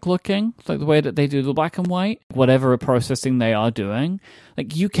dramatic looking. It's like the way that they do the black and white, whatever processing they are doing.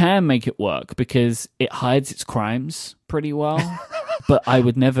 Like you can make it work because it hides its crimes pretty well. But I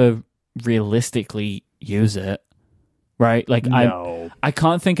would never realistically use it. Right? Like no. I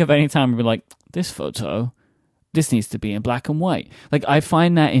can't think of any time I'd be like, this needs to be in black and white. Like I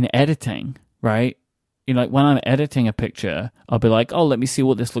find that in editing, right? You know, like when I'm editing a picture, I'll be like, oh, let me see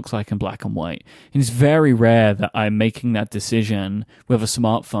what this looks like in black and white. And it's very rare that I'm making that decision with a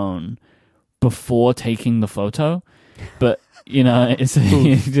smartphone before taking the photo. But, you know, it's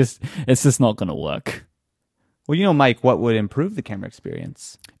just not going to work. Well, you know, Mike, what would improve the camera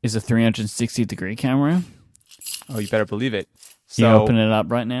experience? Is a 360-degree camera. Oh, you better believe it. So you open it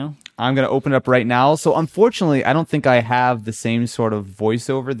up right now? I'm going to open it up right now. So unfortunately, I don't think I have the same sort of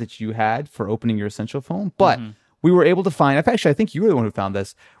voiceover that you had for opening your Essential phone. But we were able to find, actually, I think you were the one who found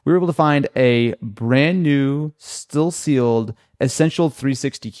this. We were able to find a brand new, still sealed Essential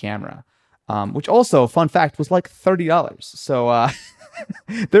 360 camera, which also, fun fact, was like $30. So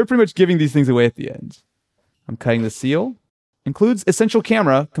they're pretty much giving these things away at the end. I'm cutting the seal. Includes Essential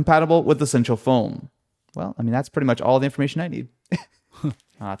camera compatible with Essential phone. Well, I mean, that's pretty much all the information I need.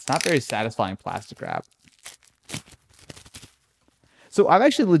 It's not very satisfying plastic wrap. So I've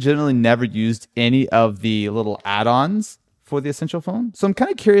actually legitimately never used any of the little add-ons for the Essential phone. So I'm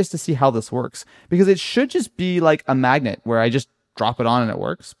kind of curious to see how this works. Because it should just be like a magnet where I just drop it on and it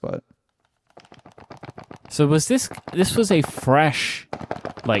works. But so was this was a fresh,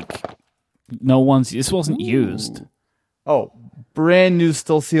 like, this wasn't used. Oh, brand new,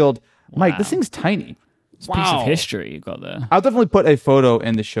 still sealed. Wow. Mike, this thing's tiny. It's a piece of history you got there. I'll definitely put a photo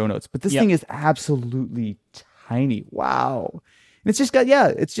in the show notes, but this Yep. thing is absolutely tiny. Wow. And it's just got,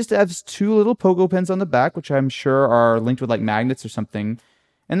 it has two little pogo pens on the back, which I'm sure are linked with like magnets or something.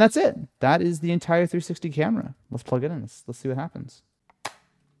 And that's it. That is the entire 360 camera. Let's plug it in. Let's see what happens.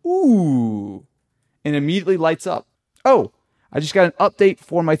 Ooh. And immediately lights up. Oh, I just got an update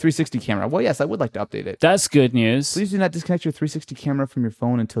for my 360 camera. Well, yes, I would like to update it. That's good news. Please do not disconnect your 360 camera from your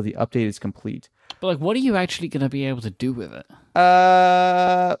phone until the update is complete. But like, what are you actually going to be able to do with it?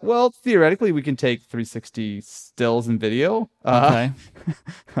 Well, theoretically, we can take 360 stills and video. Okay.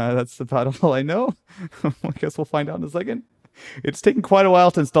 That's about all I know. I guess we'll find out in a second. It's taken quite a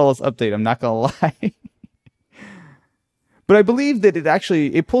while to install this update. I'm not going to lie. But I believe that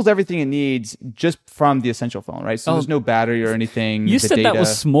it pulls everything it needs just from the Essential phone, right? So there's no battery or anything. You said data. that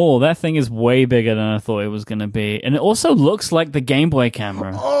was small. That thing is way bigger than I thought it was going to be. And it also looks like the Game Boy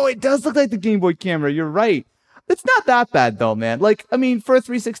camera. Oh, it does look like the Game Boy camera. You're right. It's not that bad though, man. Like, I mean, for a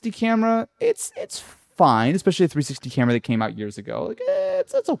 360 camera, it's fine, especially a 360 camera that came out years ago. Like,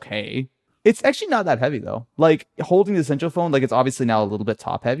 it's okay. It's actually not that heavy though. Like holding the Essential phone, like it's obviously now a little bit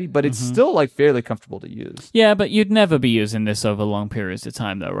top heavy, but it's still like fairly comfortable to use. Yeah, but you'd never be using this over long periods of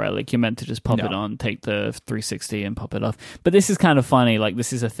time though, right? Like you're meant to just pop it on, take the 360 and pop it off. But this is kind of funny. Like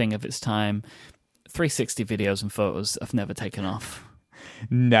this is a thing of its time. 360 videos and photos have never taken off.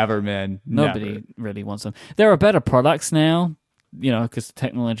 Never, man. Nobody really wants them. There are better products now, you know, because the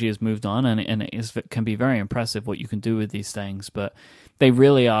technology has moved on, and it can be very impressive what you can do with these things. But they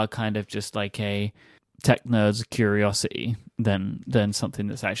really are kind of just like a tech nerd's curiosity than something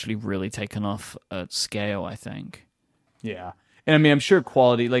that's actually really taken off at scale, I think. Yeah. And I mean, I'm sure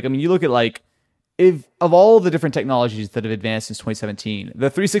quality, like, I mean, you look at like, if of all the different technologies that have advanced since 2017, the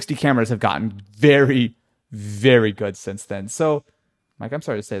 360 cameras have gotten very, very good since then. So, Mike, I'm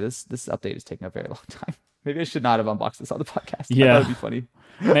sorry to say this update is taking a very long time. Maybe I should not have unboxed this on the podcast. Yeah. That would be funny.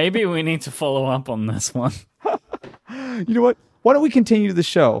 Maybe we need to follow up on this one. You know what? Why don't we continue the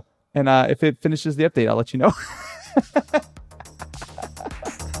show? And if it finishes the update, I'll let you know.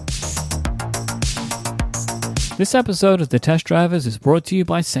 This episode of The Test Drivers is brought to you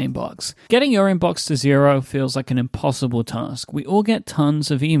by SaneBox. Getting your inbox to zero feels like an impossible task. We all get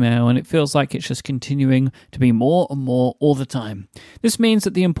tons of email, and it feels like it's just continuing to be more and more all the time. This means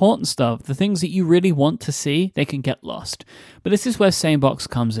that the important stuff, the things that you really want to see, they can get lost. But this is where SaneBox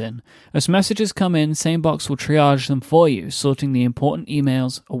comes in. As messages come in, SaneBox will triage them for you, sorting the important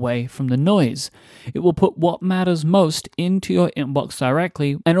emails away from the noise. It will put what matters most into your inbox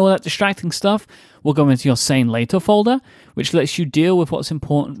directly, and all that distracting stuff will go into your Sane Later folder, which lets you deal with what's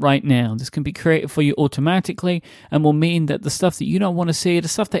important right now. This can be created for you automatically and will mean that the stuff that you don't want to see, the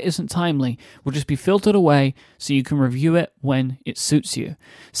stuff that isn't timely, will just be filtered away so you can review it when it suits you.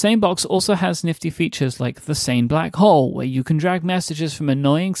 SaneBox also has nifty features like the Sane Black Hole, where you can drag messages from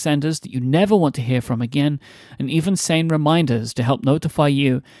annoying senders that you never want to hear from again, and even Sane Reminders to help notify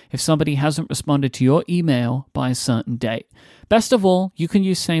you if somebody hasn't responded to your email by a certain date. Best of all, you can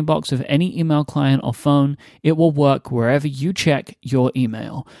use SaneBox with any email client or phone. It will work wherever you check your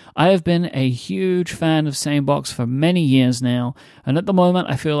email. I have been a huge fan of SaneBox for many years now, and at the moment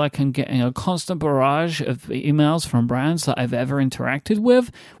I feel like I'm getting a constant barrage of emails from brands that I've ever interacted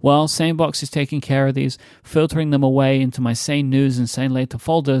with. Well, SaneBox is taking care of these, filtering them away into my Sane News and Sane Later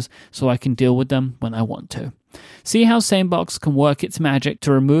folders so I can deal with them when I want to. See how SaneBox can work its magic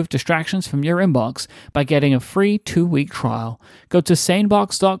to remove distractions from your inbox by getting a free 2-week trial. Go to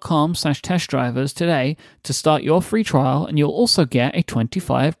sanebox.com/testdrivers today to start your free trial, and you'll also get a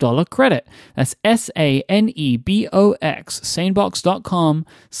 $25 credit. That's SANEBOX,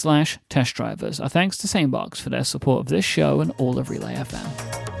 sanebox.com/testdrivers. Our thanks to SaneBox for their support of this show and all of Relay FM.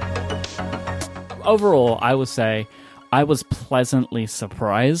 Overall, I would say I was pleasantly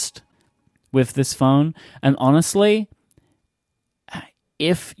surprised with this phone, and honestly,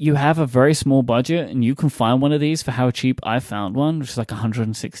 if you have a very small budget and you can find one of these for how cheap I found one, which is like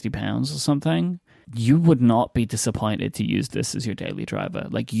 £160 or something, you would not be disappointed to use this as your daily driver.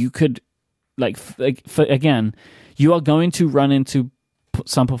 Like you could, again, you are going to run into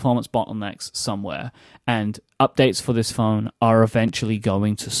some performance bottlenecks somewhere, and updates for this phone are eventually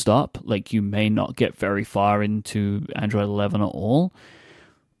going to stop. Like you may not get very far into Android 11 at all.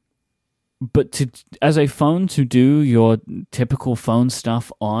 But as a phone to do your typical phone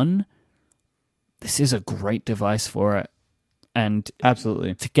stuff on, this is a great device for it. And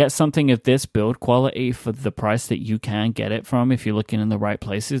absolutely, to get something of this build quality for the price that you can get it from, if you're looking in the right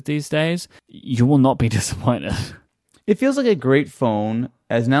places these days, you will not be disappointed. It feels like a great phone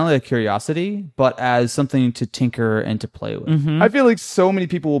as not only a curiosity, but as something to tinker and to play with. I feel like so many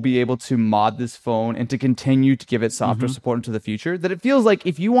people will be able to mod this phone and to continue to give it software support into the future, that it feels like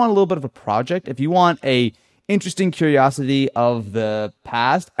if you want a little bit of a project, if you want a interesting curiosity of the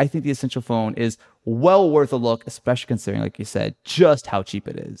past, I think the Essential phone is well worth a look, especially considering, like you said, just how cheap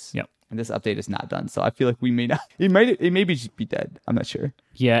it is. Yep. And this update is not done, so I feel like we may not. It may be dead. I'm not sure.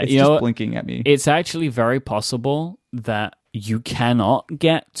 Yeah, it's you just know, blinking at me. It's actually very possible that you cannot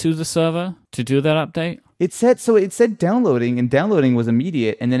get to the server to do that update. It said downloading, and downloading was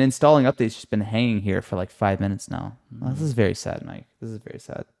immediate, and then installing updates just been hanging here for like 5 minutes now. Well, this is very sad, Mike. This is very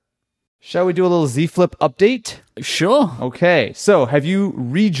sad. Shall we do a little Z Flip update? Sure. Okay, so have you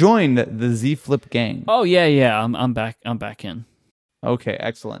rejoined the Z Flip gang? Oh yeah. I'm back. I'm back in. Okay,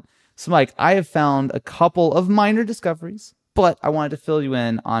 excellent. So, Mike, I have found a couple of minor discoveries, but I wanted to fill you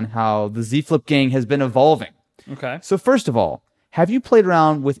in on how the Z Flip gang has been evolving. Okay. So, first of all, have you played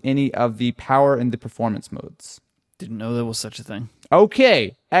around with any of the power and the performance modes? Didn't know there was such a thing.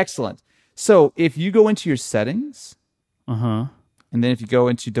 Okay, excellent. So, if you go into your settings, and then if you go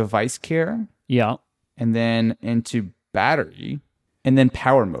into device care, Yeah. and then into battery, and then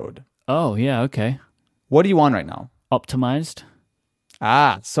power mode, Oh yeah. Okay. what are you on right now? Optimized.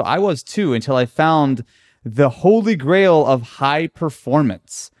 So I was too until I found the holy grail of high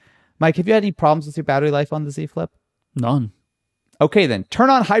performance. Mike, have you had any problems with your battery life on the Z Flip? None. Okay, then turn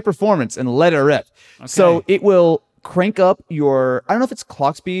on high performance and let it rip. Okay. So it will crank up your, I don't know if it's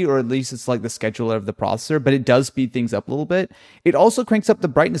clock speed or at least it's like the scheduler of the processor, but it does speed things up a little bit. It also cranks up the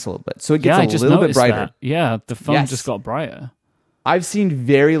brightness a little bit. So it gets a little bit brighter. That. Yeah, the phone Yes. just got brighter. I've seen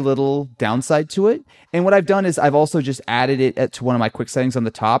very little downside to it. And what I've done is I've also just added it to one of my quick settings on the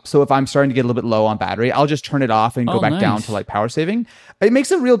top. So if I'm starting to get a little bit low on battery, I'll just turn it off and go back down nice. to like power saving. It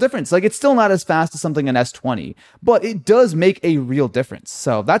makes a real difference. Like it's still not as fast as something an S20, but it does make a real difference.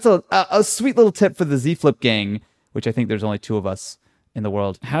 So that's a sweet little tip for the Z Flip gang, which I think there's only 2 of us in the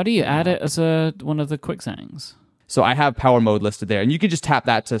world. How do you add it as one of the quick settings? So I have power mode listed there, and you can just tap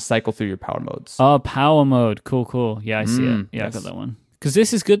that to cycle through your power modes. Oh, power mode. Cool. Yeah, I see it. Yeah, yes. I got that one. Because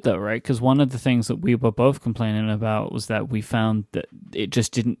this is good though, right? Because one of the things that we were both complaining about was that we found that it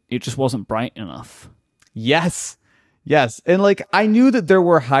just wasn't bright enough. Yes. And like, I knew that there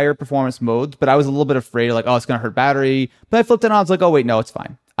were higher performance modes, but I was a little bit afraid, like, oh, it's going to hurt battery. But I flipped it on. I was like, oh, wait, no, it's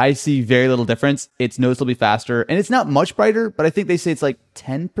fine. I see very little difference. It's noticeably faster, and it's not much brighter, but I think they say it's like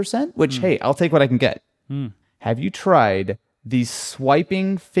 10%, which, hey, I'll take what I can get. Have you tried the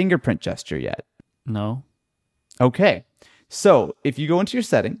swiping fingerprint gesture yet? No. Okay. So if you go into your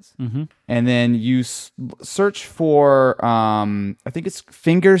settings and then you search for, I think it's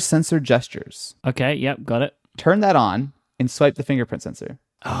finger sensor gestures. Okay, yep, got it. Turn that on and swipe the fingerprint sensor.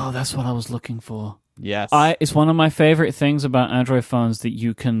 Oh, that's what I was looking for. Yes. It's one of my favorite things about Android phones that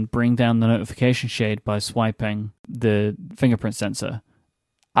you can bring down the notification shade by swiping the fingerprint sensor.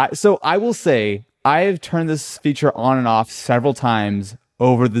 So I will say I have turned this feature on and off several times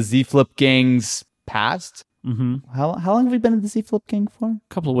over the Z Flip gang's past. Mm-hmm. How long have we been in the Z Flip gang for? A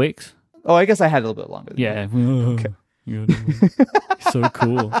couple of weeks. Oh, I guess I had a little bit longer. Yeah. Okay. So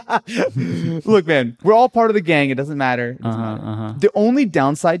cool. Look, man, we're all part of the gang. It doesn't matter. It doesn't matter. The only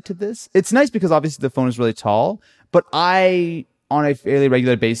downside to this, it's nice because obviously the phone is really tall, but I, on a fairly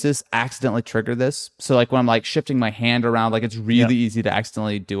regular basis, accidentally trigger this. So like when I'm like shifting my hand around, like it's really easy to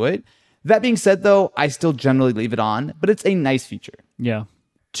accidentally do it. That being said, though, I still generally leave it on, but it's a nice feature. Yeah.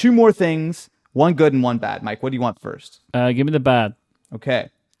 2 more things, one good and one bad. Mike, what do you want first? Give me the bad. Okay.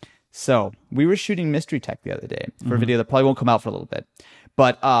 So we were shooting Mystery Tech the other day for a video that probably won't come out for a little bit.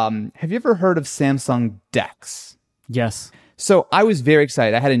 But have you ever heard of Samsung DeX? Yes. So I was very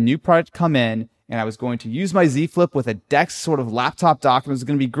excited. I had a new product come in, and I was going to use my Z Flip with a DeX sort of laptop dock, and it was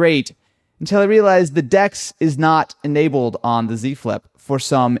going to be great until I realized the DeX is not enabled on the Z Flip for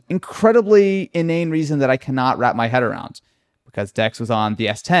some incredibly inane reason that I cannot wrap my head around. Because DeX was on the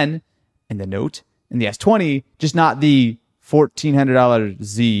S10 and the Note and the S20, just not the $1,400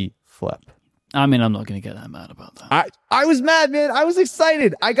 Z Flip. I mean, I'm not going to get that mad about that. I was mad, man. I was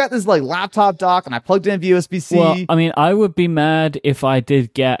excited. I got this like laptop dock and I plugged in via USB-C. Well, I mean, I would be mad if I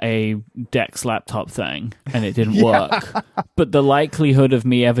did get a DeX laptop thing and it didn't work. But the likelihood of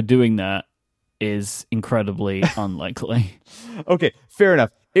me ever doing that is incredibly unlikely. Okay, fair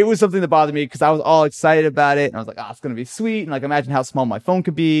enough. It was something that bothered me because I was all excited about it. And I was like, it's going to be sweet. And like, imagine how small my phone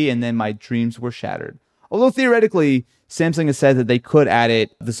could be. And then my dreams were shattered. Although theoretically, Samsung has said that they could add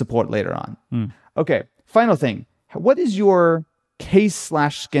the support later on. Okay, final thing. What is your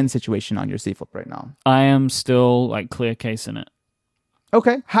case/skin situation on your Z Flip right now? I am still like clear case in it.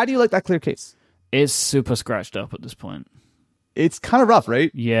 Okay, how do you like that clear case? It's super scratched up at this point. It's kind of rough,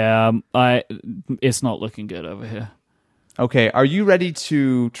 right? Yeah, it's not looking good over here. Okay, are you ready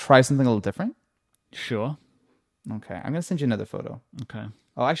to try something a little different? Sure. Okay, I'm going to send you another photo. Okay.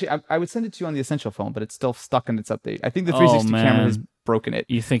 Oh, actually, I would send it to you on the Essential phone, but it's still stuck in its update. I think the 360 camera has broken it.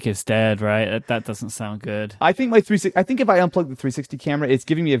 You think it's dead, right? That doesn't sound good. I think I think if I unplug the 360 camera, it's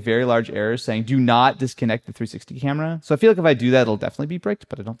giving me a very large error saying do not disconnect the 360 camera. So I feel like if I do that, it'll definitely be bricked,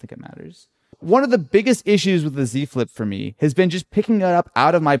 but I don't think it matters. One of the biggest issues with the Z Flip for me has been just picking it up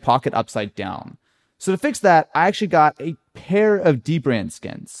out of my pocket upside down. So to fix that, I actually got a pair of Dbrand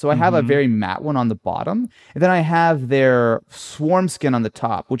skins. So I have a very matte one on the bottom, and then I have their Swarm skin on the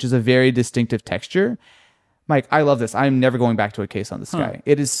top, which is a very distinctive texture. Mike, I love this. I'm never going back to a case on this guy.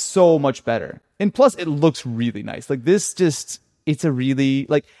 It is so much better. And plus, it looks really nice. Like this it's a really,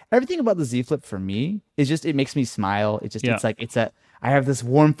 like everything about the Z Flip for me is just, it makes me smile. I have this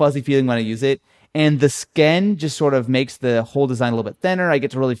warm, fuzzy feeling when I use it. And the skin just sort of makes the whole design a little bit thinner. I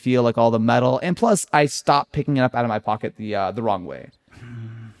get to really feel like all the metal. And plus, I stop picking it up out of my pocket the wrong way.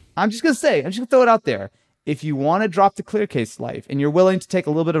 I'm just going to throw it out there. If you want to drop the clear case life and you're willing to take a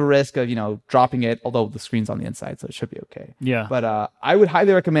little bit of a risk of, dropping it, although the screen's on the inside, so it should be okay. Yeah. But I would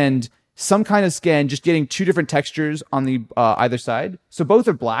highly recommend some kind of skin, just getting two different textures on the either side. So both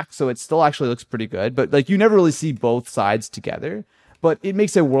are black, so it still actually looks pretty good. But like you never really see both sides together. But it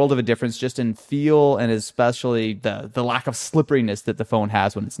makes a world of a difference just in feel and especially the lack of slipperiness that the phone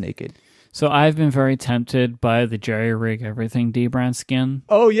has when it's naked. So I've been very tempted by the Jerry Rig Everything Dbrand skin.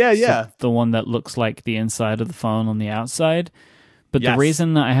 Oh, yeah. So the one that looks like the inside of the phone on the outside. But Yes. the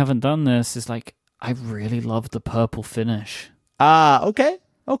reason that I haven't done this is like, I really love the purple finish. Okay.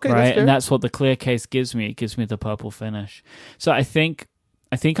 Okay, Right? that's fair. And that's what the clear case gives me. It gives me the purple finish. So I think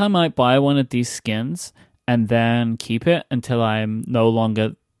I might buy one of these skins and then keep it until I'm no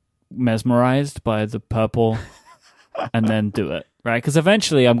longer mesmerized by the purple and then do it, right? Because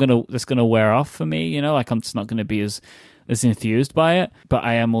eventually it's gonna wear off for me, like I'm just not gonna be as enthused by it. But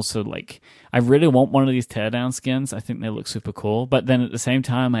I am also like, I really want one of these teardown skins. I think they look super cool. But then at the same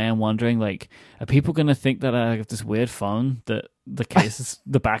time, I am wondering, like, are people gonna think that I have this weird phone that the case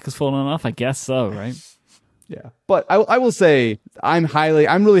the back is falling off? I guess so, right? Yeah, but I will say I'm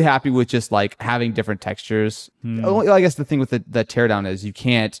really happy with just like having different textures. I guess the thing with the teardown is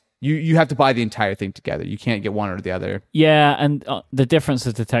you have to buy the entire thing together. You can't get one or the other. Yeah, and the difference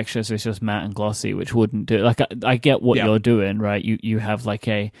of the textures is just matte and glossy, which wouldn't do. Like I get what you're doing, right? You have like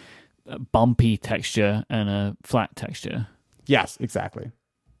a bumpy texture and a flat texture. Yes, exactly.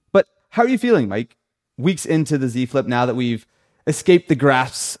 But how are you feeling, Mike? Weeks into the Z Flip, now that we've escaped the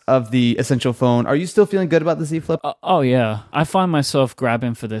grasps of the Essential phone, are you still feeling good about the Z Flip? Oh yeah, I find myself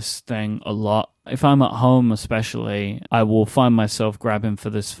grabbing for this thing a lot. If I'm at home especially, I will find myself grabbing for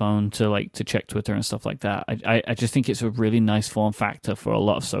this phone to check Twitter and stuff like that. I just think it's a really nice form factor for a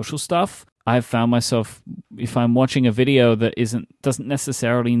lot of social stuff. I've found myself, if I'm watching a video that doesn't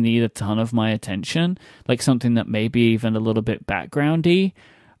necessarily need a ton of my attention, like something that may be even a little bit backgroundy,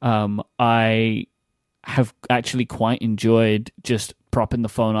 I have actually quite enjoyed just propping the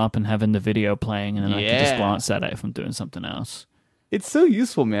phone up and having the video playing, and then I can just glance at it if I'm doing something else. It's so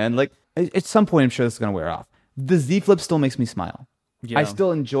useful, man. Like at some point, I'm sure this is going to wear off. The Z Flip still makes me smile. Yeah. I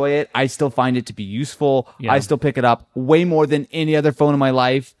still enjoy it. I still find it to be useful. Yeah. I still pick it up way more than any other phone in my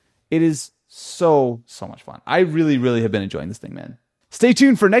life. It is so much fun. I really, really have been enjoying this thing, man. Stay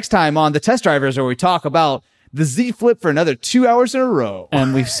tuned for next time on The Test Drivers, where we talk about the Z Flip for another 2 hours in a row.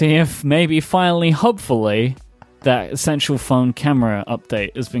 And we see if maybe finally, hopefully, that Essential phone camera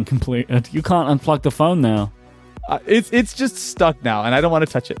update has been completed. You can't unplug the phone now. It's just stuck now, and I don't want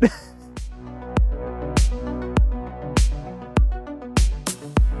to touch it.